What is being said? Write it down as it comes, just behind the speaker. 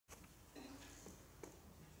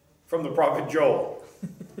from the prophet Joel,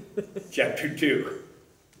 chapter 2.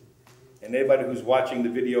 And anybody who's watching the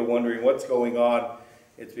video wondering what's going on,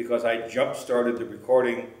 it's because I jump-started the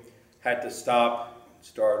recording, had to stop,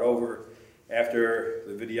 start over after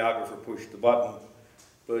the videographer pushed the button.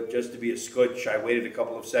 But just to be a scutch, I waited a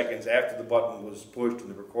couple of seconds after the button was pushed and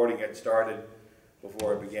the recording had started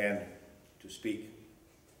before I began to speak.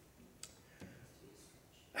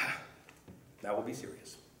 Now we'll be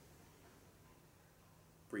serious.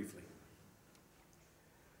 Briefly.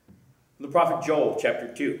 The prophet Joel,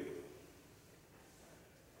 chapter 2.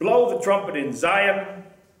 Blow the trumpet in Zion,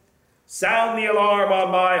 sound the alarm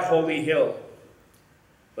on my holy hill.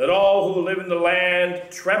 Let all who live in the land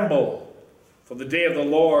tremble, for the day of the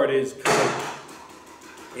Lord is coming.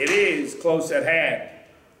 It is close at hand,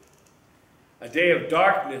 a day of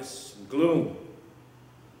darkness and gloom,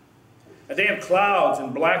 a day of clouds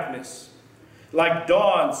and blackness, like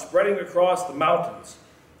dawn spreading across the mountains.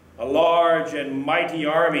 A large and mighty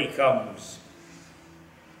army comes,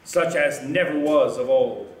 such as never was of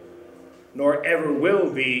old, nor ever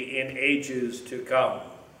will be in ages to come.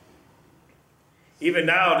 Even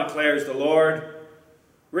now, declares the Lord,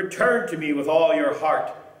 return to me with all your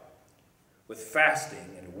heart, with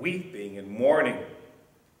fasting and weeping and mourning.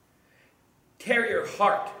 Tear your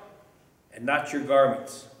heart and not your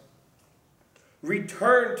garments.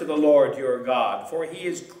 Return to the Lord your God, for he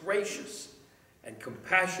is gracious and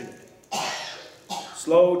compassionate,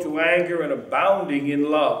 slow to anger and abounding in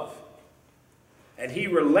love, and he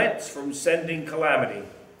relents from sending calamity.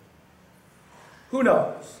 Who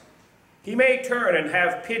knows? He may turn and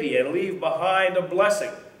have pity and leave behind a blessing,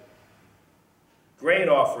 grain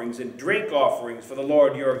offerings and drink offerings for the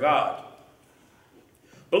Lord your God.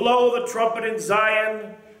 Blow the trumpet in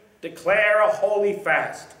Zion, declare a holy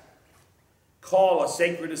fast, call a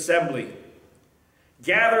sacred assembly,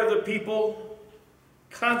 gather the people,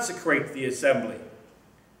 consecrate the assembly,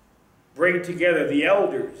 bring together the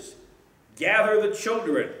elders, gather the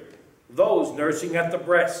children, those nursing at the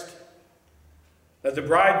breast. Let the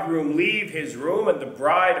bridegroom leave his room and the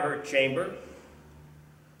bride her chamber.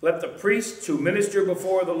 Let the priests who minister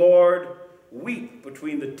before the Lord weep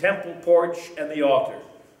between the temple porch and the altar.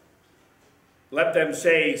 Let them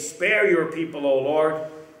say, spare your people, O Lord.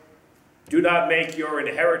 Do not make your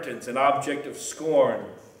inheritance an object of scorn,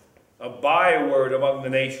 a byword among the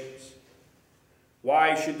nations.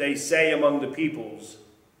 Why should they say among the peoples,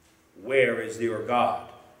 where is your God?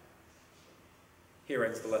 Here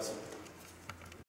ends the lesson.